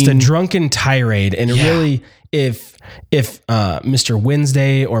scene. Yeah, just a drunken tirade. And really, if Mr.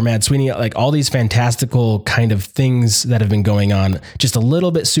 Wednesday or Mad Sweeney, like all these fantastical kind of things that have been going on, just a little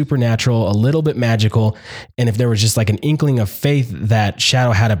bit supernatural, a little bit magical, and if there was just like an inkling of faith that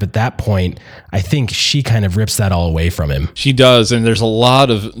Shadow had up at that point, I think she kind of rips that all away from him. She does, and there's a lot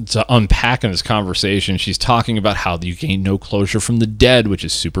to unpack in this conversation. She's talking about how you gain no closure from the dead, which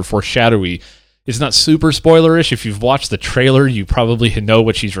is super foreshadowy. It's not super spoilerish. If you've watched the trailer, you probably know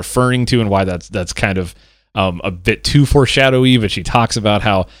what she's referring to and why that's kind of a bit too foreshadowy, but she talks about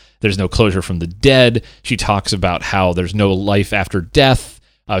how there's no closure from the dead. She talks about how there's no life after death.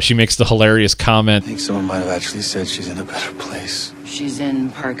 She makes the hilarious comment. I think someone might have actually said she's in a better place. She's in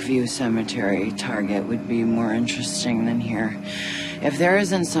Parkview Cemetery. Target would be more interesting than here. If there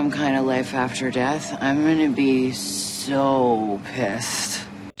isn't some kind of life after death, I'm gonna be so pissed.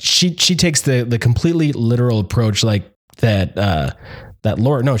 She takes the completely literal approach, like that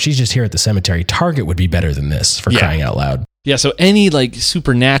Laura. No, she's just here at the cemetery. Target would be better than this, for crying out loud. Yeah, so any like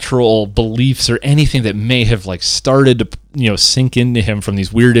supernatural beliefs or anything that may have like started to sink into him from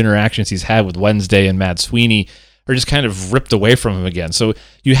these weird interactions he's had with Wednesday and Mad Sweeney are just kind of ripped away from him again. So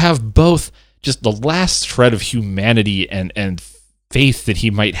you have both just the last shred of humanity and faith that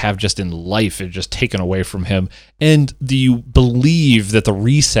he might have just in life is just taken away from him, and do you believe that the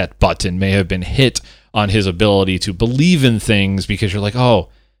reset button may have been hit on his ability to believe in things, because you're like, oh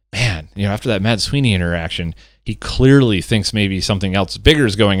man, after that Mad Sweeney interaction, he clearly thinks maybe something else bigger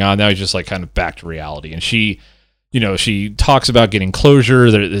is going on. Now he's just like kind of back to reality. And she talks about getting closure.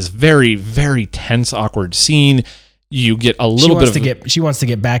 There's this very, very tense, awkward scene. You get a little she wants to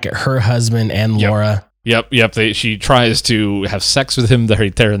get back at her husband and Laura. Yep. She tries to have sex with him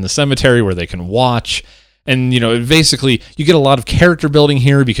right there in the cemetery where they can watch. And, basically you get a lot of character building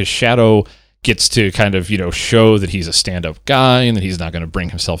here, because Shadow gets to kind of, show that he's a stand-up guy and that he's not going to bring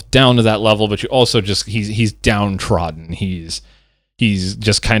himself down to that level. But you also just, he's downtrodden. He's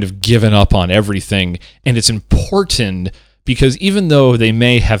just kind of given up on everything. And it's important because even though they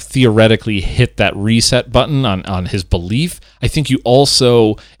may have theoretically hit that reset button on his belief, I think you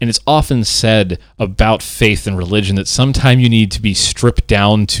also, and it's often said about faith and religion, that sometimes you need to be stripped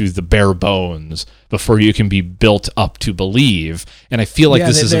down to the bare bones before you can be built up to believe. And I feel like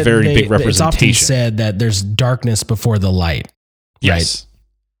this is a very big representation. It's often said that there's darkness before the light. Yes.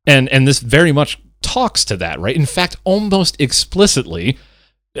 Right? And this very much talks to that, right? In fact, almost explicitly,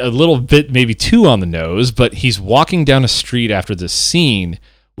 a little bit maybe too on the nose, but he's walking down a street after this scene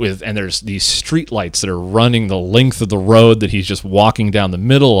and there's these street lights that are running the length of the road that he's just walking down the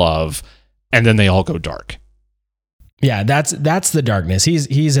middle of, and then they all go dark. Yeah, that's the darkness.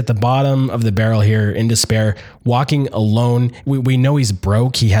 He's at the bottom of the barrel here in despair, walking alone. We know he's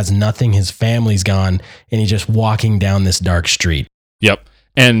broke. He has nothing. His family's gone, and he's just walking down this dark street. Yep.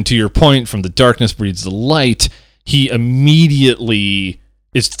 And to your point, from the darkness breeds the light, he immediately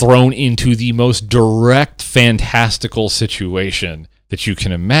is thrown into the most direct, fantastical situation that you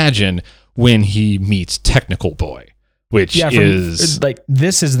can imagine when he meets Technical Boy, which is like,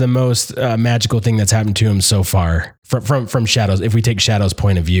 this is the most magical thing that's happened to him so far from Shadow's. If we take Shadow's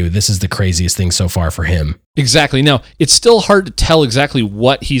point of view, this is the craziest thing so far for him. Exactly. Now, it's still hard to tell exactly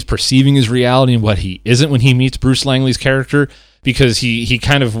what he's perceiving as reality and what he isn't when he meets Bruce Langley's character, because he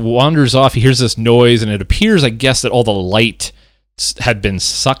kind of wanders off. He hears this noise, and it appears, I guess, that all the light had been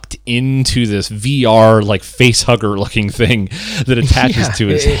sucked into this VR like face hugger looking thing that attaches to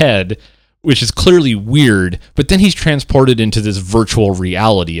his head, which is clearly weird. But then he's transported into this virtual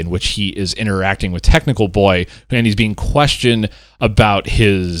reality in which he is interacting with Technical Boy, and he's being questioned about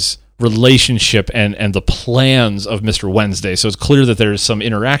his relationship and the plans of Mr. Wednesday. So it's clear that there's some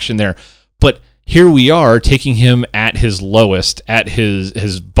interaction there. But here we are, taking him at his lowest, at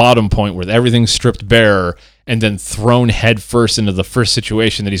his bottom point, where everything's stripped bare, and then thrown headfirst into the first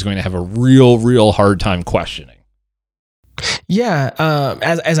situation that he's going to have a real hard time questioning. Yeah,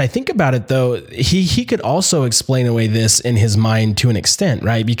 as I think about it, though, he could also explain away this in his mind to an extent,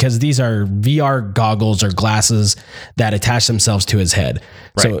 right? Because these are VR goggles or glasses that attach themselves to his head.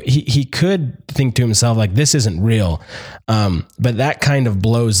 Right. So he could think to himself, like, this isn't real. But that kind of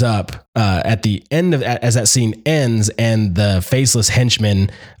blows up at the end of, as that scene ends and the faceless henchmen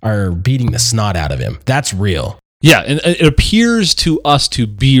are beating the snot out of him. That's real. Yeah, and it appears to us to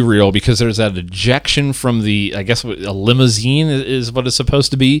be real because there's that ejection from the, I guess a limousine is what it's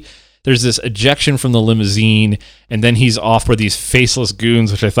supposed to be. There's this ejection from the limousine, and then he's off with these faceless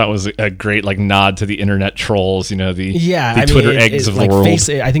goons, which I thought was a great like nod to the internet trolls, the Twitter eggs of the world.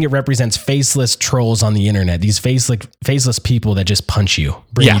 I think it represents faceless trolls on the internet. These faceless people that just punch you,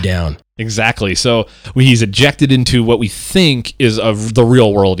 bring you down. Exactly. So he's ejected into what we think is of the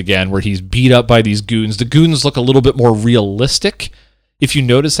real world again, where he's beat up by these goons. The goons look a little bit more realistic. If you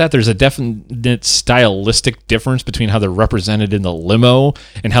notice that, there's a definite stylistic difference between how they're represented in the limo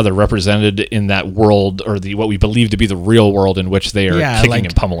and how they're represented in that world, or what we believe to be the real world in which they are kicking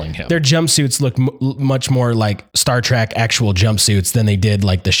and pummeling him. Their jumpsuits look much more like Star Trek actual jumpsuits than they did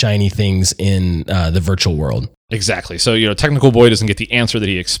like the shiny things in the virtual world. Exactly. So, Technical Boy doesn't get the answer that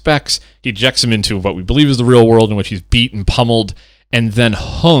he expects. He ejects him into what we believe is the real world, in which he's beat and pummeled and then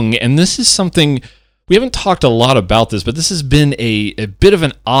hung. And this is something, we haven't talked a lot about this, but this has been a bit of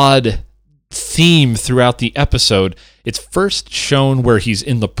an odd theme throughout the episode. It's first shown where he's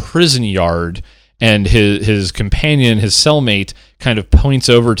in the prison yard and his companion, his cellmate, kind of points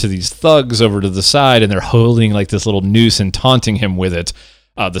over to these thugs over to the side, and they're holding like this little noose and taunting him with it.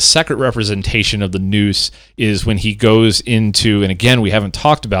 The second representation of the noose is when he goes into, and again, we haven't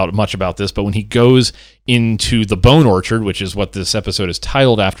talked about much about this, but when he goes into the Bone Orchard, which is what this episode is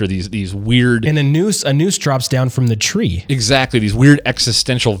titled after, these weird... And a noose drops down from the tree. Exactly, these weird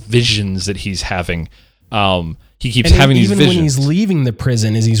existential visions that he's having. He keeps having these visions. Even when he's leaving the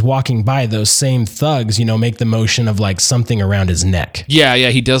prison, as he's walking by, those same thugs, make the motion of like something around his neck. Yeah,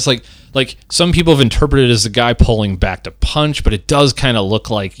 he does like some people have interpreted it as the guy pulling back to punch, but it does kind of look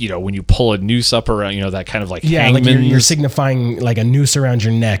like, when you pull a noose up around, that kind of like hangman. Like you're signifying like a noose around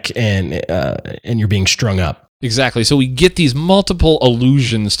your neck and you're being strung up. Exactly. So we get these multiple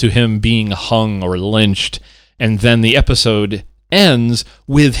allusions to him being hung or lynched, and then the episode ends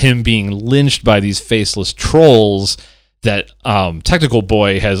with him being lynched by these faceless trolls that Technical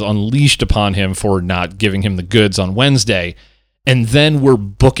Boy has unleashed upon him for not giving him the goods on Wednesday. And then we're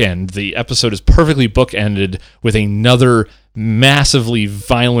bookend. The episode is perfectly bookended with another massively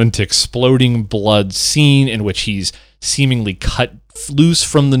violent, exploding blood scene in which he's seemingly cut loose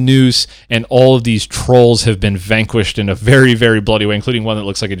from the noose, and all of these trolls have been vanquished in a very, very bloody way, including one that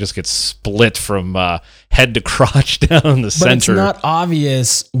looks like it just gets split from head to crotch down the center. But it's not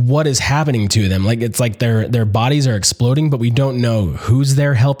obvious what is happening to them. Like it's like their bodies are exploding, but we don't know who's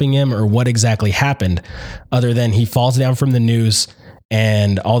there helping him or what exactly happened, other than he falls down from the noose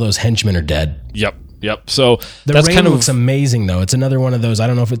and all those henchmen are dead. Yep. So the that's rain kind of looks amazing, though. It's another one of those. I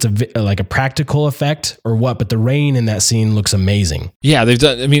don't know if it's like a practical effect or what, but the rain in that scene looks amazing. Yeah, they've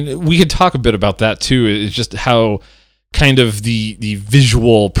done. I mean, we could talk a bit about that too. It's just how kind of the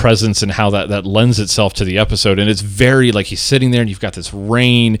visual presence and how that lends itself to the episode. And it's very like he's sitting there and you've got this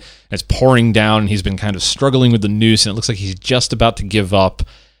rain, and it's pouring down, and he's been kind of struggling with the noose, and it looks like he's just about to give up.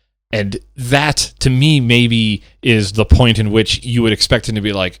 And that, to me, maybe is the point in which you would expect him to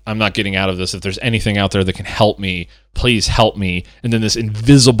be like, I'm not getting out of this. If there's anything out there that can help me, please help me. And then this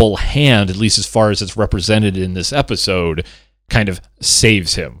invisible hand, at least as far as it's represented in this episode, kind of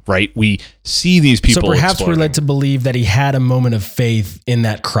saves him, right? We see these people. So perhaps exploding. we're led to believe that he had a moment of faith in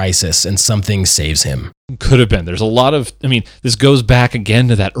that crisis and something saves him. Could have been. There's a lot of, this goes back again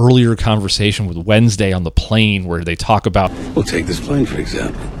to that earlier conversation with Wednesday on the plane where they talk about. We'll take this plane, for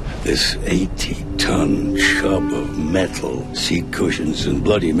example. This 80-ton chub of metal, seat cushions, and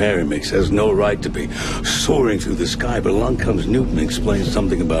Bloody Mary mix has no right to be soaring through the sky, but along comes Newton and explains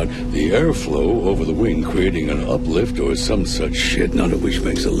something about the airflow over the wing creating an uplift or some such shit, none of which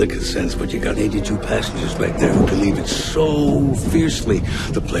makes a lick of sense, but you got 82 passengers back there who believe it so fiercely,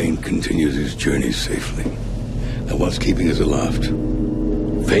 the plane continues its journey safely. Now what's keeping us aloft?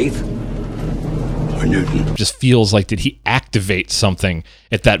 Faith? Newton. Just feels like, did he activate something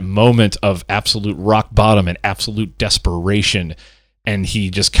at that moment of absolute rock bottom and absolute desperation, and he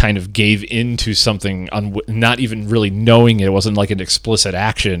just kind of gave into something, not even really knowing it. It wasn't like an explicit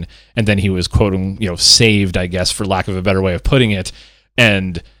action, and then he was quoting, saved, I guess, for lack of a better way of putting it,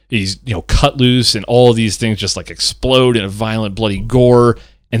 and he's cut loose, and all of these things just like explode in a violent, bloody gore.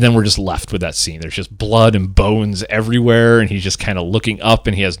 And then we're just left with that scene. There's just blood and bones everywhere, and he's just kind of looking up,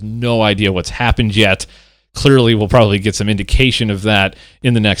 and he has no idea what's happened yet. Clearly, we'll probably get some indication of that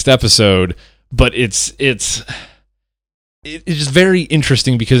in the next episode, but it's just very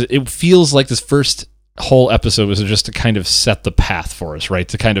interesting because it feels like this first whole episode was just to kind of set the path for us, right?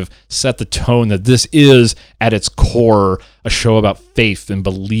 To kind of set the tone that this is, at its core, a show about faith and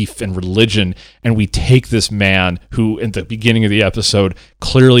belief and religion. And we take this man who, at the beginning of the episode,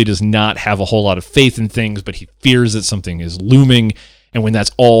 clearly does not have a whole lot of faith in things, but he fears that something is looming. And when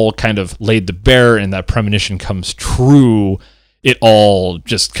that's all kind of laid to bear and that premonition comes true, it all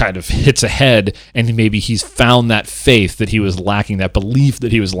just kind of hits ahead, and maybe he's found that faith that he was lacking, that belief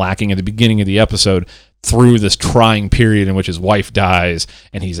that he was lacking at the beginning of the episode through this trying period in which his wife dies,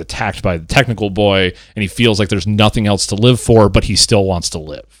 and he's attacked by the Technical Boy, and he feels like there's nothing else to live for, but he still wants to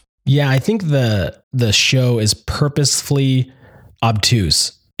live. Yeah, I think the show is purposefully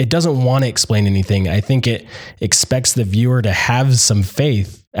obtuse. It doesn't want to explain anything. I think it expects the viewer to have some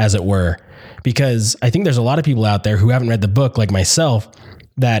faith, as it were, because I think there's a lot of people out there who haven't read the book, like myself,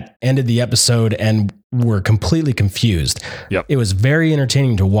 that ended the episode and were completely confused. Yep. It was very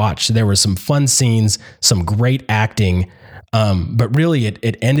entertaining to watch. There were some fun scenes, some great acting, but really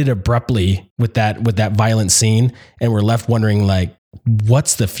it ended abruptly with that violent scene, and we're left wondering, like,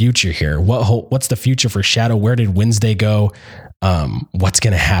 what's the future here? What's the future for Shadow? Where did Wednesday go? What's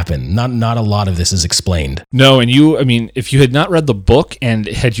going to happen? Not a lot of this is explained. No, and if you had not read the book and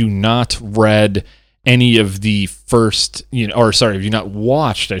had you not read any of the first, if you not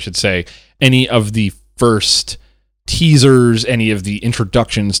watched, I should say, any of the first teasers, any of the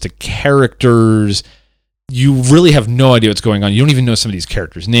introductions to characters, you really have no idea what's going on. You don't even know some of these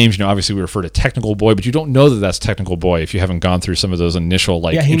characters' names. Obviously we refer to Technical Boy, but you don't know that that's Technical Boy if you haven't gone through some of those initial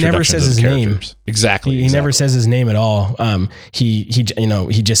he never says his name. Exactly. He never says his name at all. He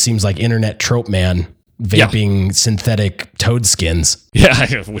just seems like internet trope man vaping synthetic toad skins.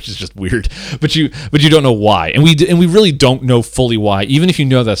 Yeah, which is just weird. But you don't know why, and we really don't know fully why. Even if you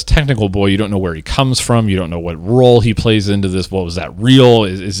know that's Technical Boy, you don't know where he comes from. You don't know what role he plays into this. What was that real?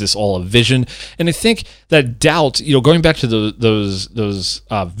 Is this all a vision? And I think that doubt, going back to those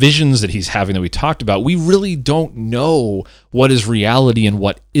visions that he's having that we talked about, we really don't know what is reality and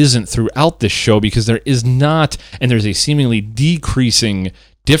what isn't throughout this show, because there is not, and there's a seemingly decreasing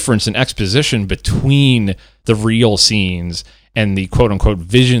difference in exposition between the real scenes and the quote-unquote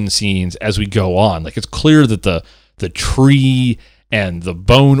vision scenes as we go on. Like, it's clear that the tree and the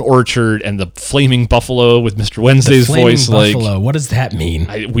bone orchard and the flaming buffalo with Mr. Wednesday's voice, buffalo, what does that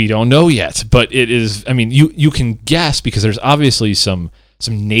mean? We don't know yet, but it is, you can guess, because there's obviously some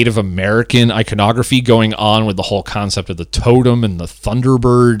Native American iconography going on with the whole concept of the totem and the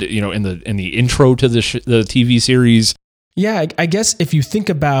Thunderbird, in the intro to the TV series. Yeah, I guess if you think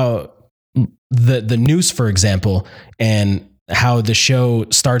about the Noose, for example, and how the show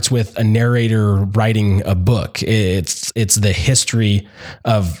starts with a narrator writing a book, it's the history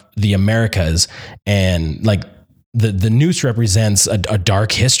of the Americas, and like the Noose represents a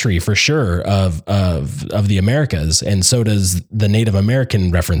dark history for sure of the Americas, and so does the Native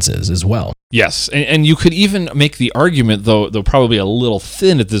American references as well. Yes, and you could even make the argument, though probably a little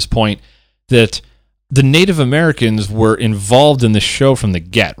thin at this point, that the Native Americans were involved in the show from the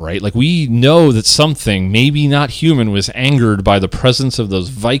get, right? Like, we know that something, maybe not human, was angered by the presence of those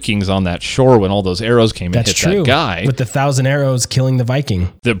Vikings on that shore when all those arrows came and hit that guy. With the 1,000 arrows killing the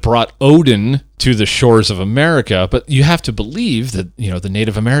Viking. That brought Odin to the shores of America. But you have to believe that, the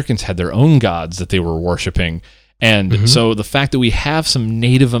Native Americans had their own gods that they were worshiping. And so the fact that we have some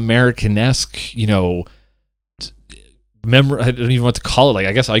Native American-esque, I don't even know what to call it. Like,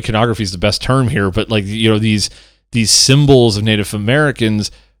 I guess iconography is the best term here, but like, these symbols of Native Americans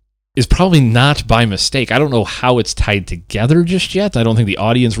is probably not by mistake. I don't know how it's tied together just yet. I don't think the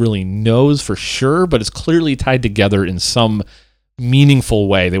audience really knows for sure, but it's clearly tied together in some meaningful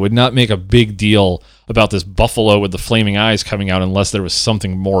way. They would not make a big deal about this buffalo with the flaming eyes coming out unless there was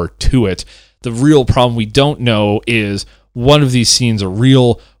something more to it. The real problem we don't know is, one of these scenes are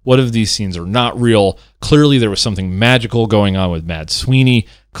real, what of these scenes are not real. Clearly there was something magical going on with Mad Sweeney.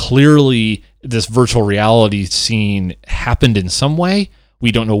 Clearly this virtual reality scene happened in some way.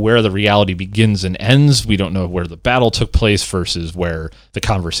 We don't know where the reality begins and ends. We don't know where the battle took place versus where the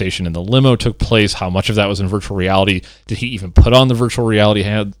conversation in the limo took place. How much of that was in virtual reality? Did he even put on the virtual reality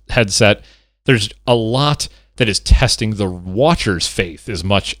headset? There's a lot that is testing the watcher's faith as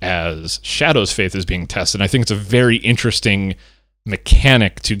much as Shadow's faith is being tested. And I think it's a very interesting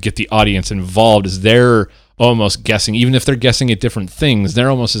mechanic to get the audience involved, as they're almost guessing, even if they're guessing at different things, they're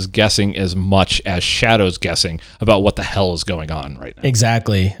almost as guessing as much as Shadow's guessing about what the hell is going on right now.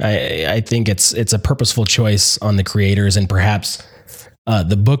 Exactly. I think it's a purposeful choice on the creators, and perhaps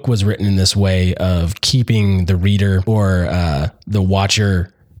the book was written in this way of keeping the reader or the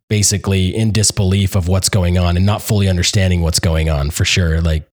watcher basically in disbelief of what's going on and not fully understanding what's going on, for sure.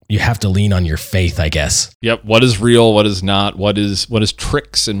 Like, you have to lean on your faith, I guess. Yep. What is real? What is not? What is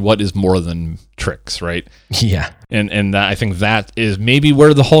tricks, and what is more than tricks, right? Yeah. And that, I think that is maybe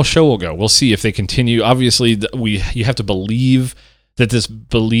where the whole show will go. We'll see if they continue. Obviously, you have to believe that this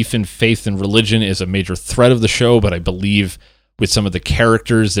belief in faith and religion is a major thread of the show, but I believe with some of the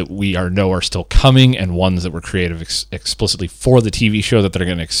characters that we know are still coming, and ones that were created explicitly for the TV show, that they're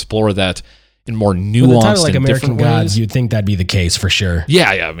going to explore that in more nuanced, with a title like and American different Gods, ways. You'd think that'd be the case for sure.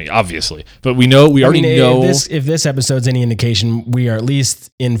 Yeah. Obviously, but we already know. If this episode's any indication, we are at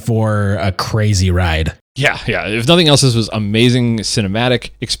least in for a crazy ride. Yeah. If nothing else, this was amazing cinematic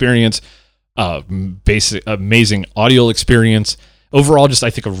experience, amazing audio experience. Overall, just,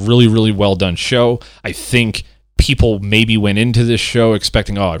 I think, a really, really well done show. I think people maybe went into this show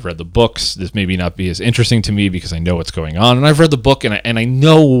expecting, I've read the books, this maybe not be as interesting to me because I know what's going on, and I've read the book and I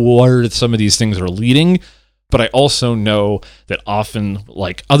know where some of these things are leading, But I also know that often,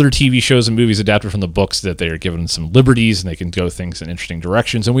 like other TV shows and movies adapted from the books, that they are given some liberties and they can go things in interesting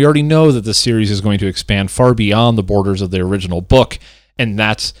directions. And we already know that the series is going to expand far beyond the borders of the original book. And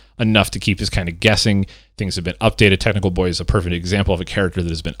that's enough to keep us kind of guessing. Things have been updated. Technical Boy is a perfect example of a character that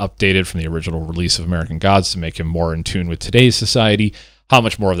has been updated from the original release of American Gods to make him more in tune with today's society. How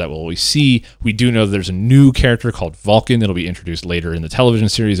much more of that will we see? We do know that there's a new character called Vulcan that'll be introduced later in the television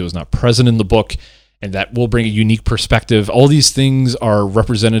series. It was not present in the book, and that will bring a unique perspective. All these things are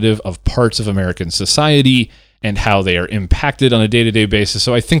representative of parts of American society and how they are impacted on a day-to-day basis.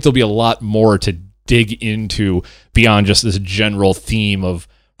 So I think there'll be a lot more to dig into beyond just this general theme of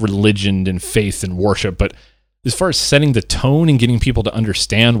religion and faith and worship. But as far as setting the tone and getting people to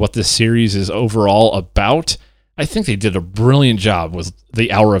understand what this series is overall about, I think they did a brilliant job with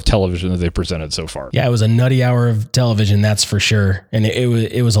the hour of television that they presented so far. Yeah, it was a nutty hour of television, that's for sure. And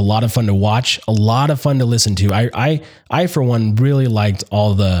it was a lot of fun to watch, a lot of fun to listen to. I for one, really liked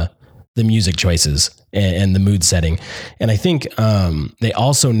all the music choices and the mood setting. And I think they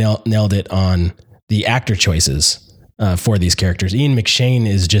also nailed it on the actor choices for these characters. Ian McShane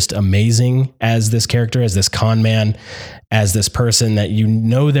is just amazing as this character, as this con man, as this person that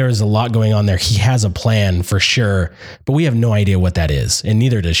there's a lot going on there. He has a plan for sure, but we have no idea what that is, and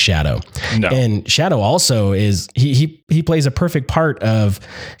neither does Shadow. No. And Shadow also is, he plays a perfect part of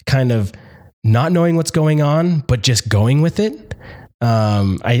kind of not knowing what's going on, but just going with it.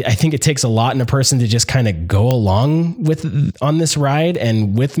 I think it takes a lot in a person to just kind of go along on this ride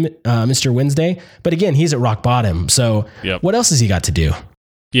and with Mr. Wednesday. But again, he's at rock bottom. So What else has he got to do?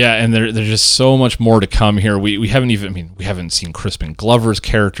 Yeah, and there's just so much more to come here. We haven't seen Crispin Glover's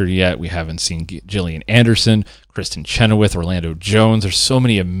character yet. We haven't seen Gillian Anderson, Kristen Chenoweth, Orlando Jones. There's so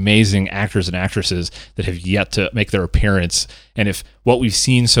many amazing actors and actresses that have yet to make their appearance. And if what we've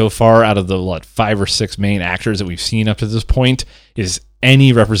seen so far out of the 5 or 6 main actors that we've seen up to this point is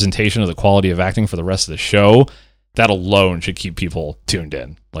any representation of the quality of acting for the rest of the show, that alone should keep people tuned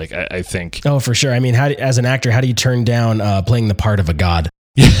in. Like, I think. Oh, for sure. I mean, as an actor, how do you turn down playing the part of a god?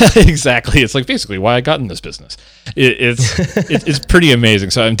 Yeah, exactly. It's like basically why I got in this business. It's pretty amazing.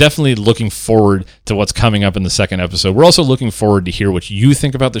 So I'm definitely looking forward to what's coming up in the second episode. We're also looking forward to hear what you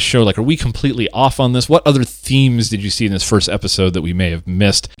think about the show. Like, are we completely off on this? What other themes did you see in this first episode that we may have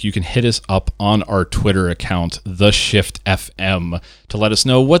missed? You can hit us up on our Twitter account, The Shift FM, to let us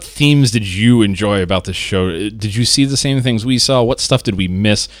know what themes did you enjoy about this show. Did you see the same things we saw? What stuff did we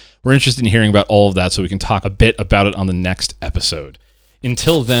miss? We're interested in hearing about all of that so we can talk a bit about it on the next episode.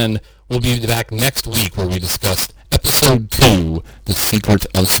 Until then, we'll be back next week where we discuss Episode 2, The Secret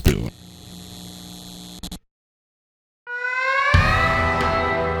of Spoon.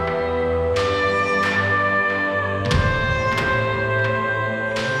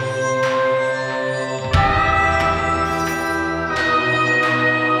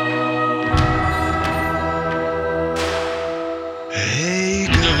 Hey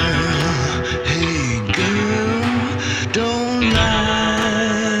girl, don't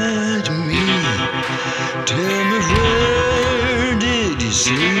lie to me. Tell me, where did you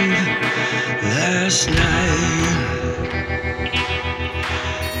sleep last night?